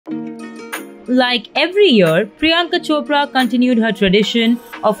Like every year, Priyanka Chopra continued her tradition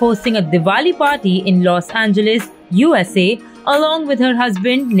of hosting a Diwali party in Los Angeles, USA, along with her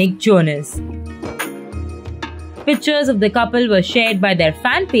husband Nick Jonas. Pictures of the couple were shared by their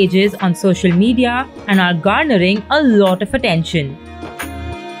fan pages on social media and are garnering a lot of attention.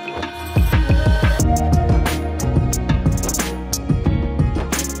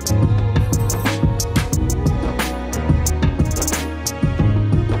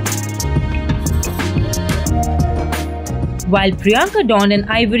 While Priyanka donned an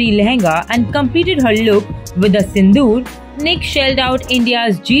ivory lehenga and completed her look with a sindoor, Nick shelled out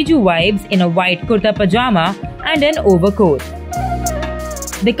India's Jiju vibes in a white kurta pajama and an overcoat.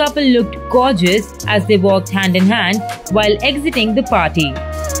 The couple looked gorgeous as they walked hand in hand while exiting the party.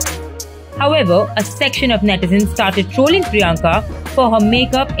 However, a section of netizens started trolling Priyanka for her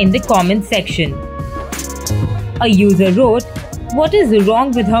makeup in the comments section. A user wrote, "What is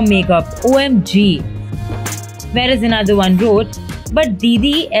wrong with her makeup? OMG." Whereas another one wrote, "But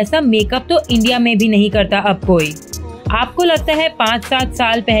दीदी ऐसा makeup तो India में भी नहीं करता अब कोई. आपको लगता है 5-7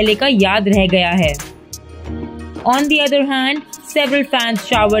 साल पहले का याद रह गया है." On the other hand, several fans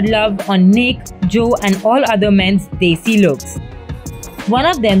showered love on Nick, Joe and all other men's desi looks.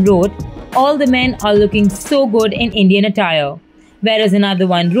 One of them wrote, "All the men are looking so good in Indian attire." Whereas another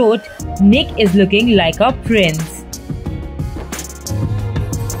one wrote, "Nick is looking like a prince."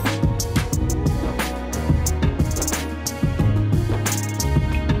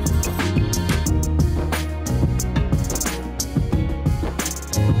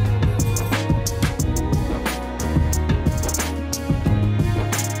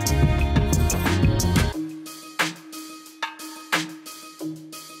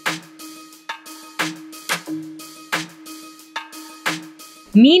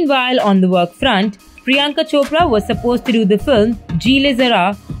 Meanwhile, on the work front, Priyanka Chopra was supposed to do the film Ji Le Zara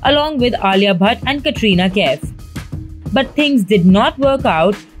along with Alia Bhatt and Katrina Kaif. But things did not work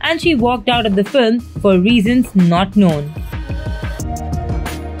out and she walked out of the film for reasons not known.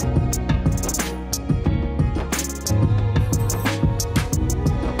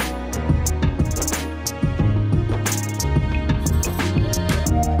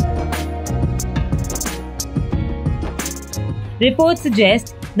 Reports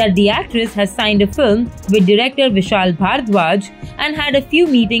suggest that the actress has signed a film with director Vishal Bhardwaj and had a few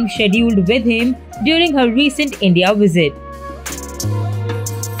meetings scheduled with him during her recent India visit.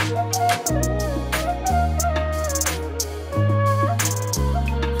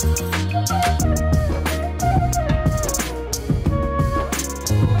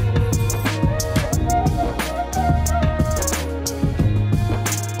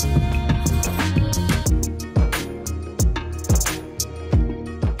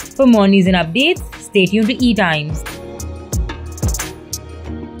 For more news and updates, stay tuned to ETimes.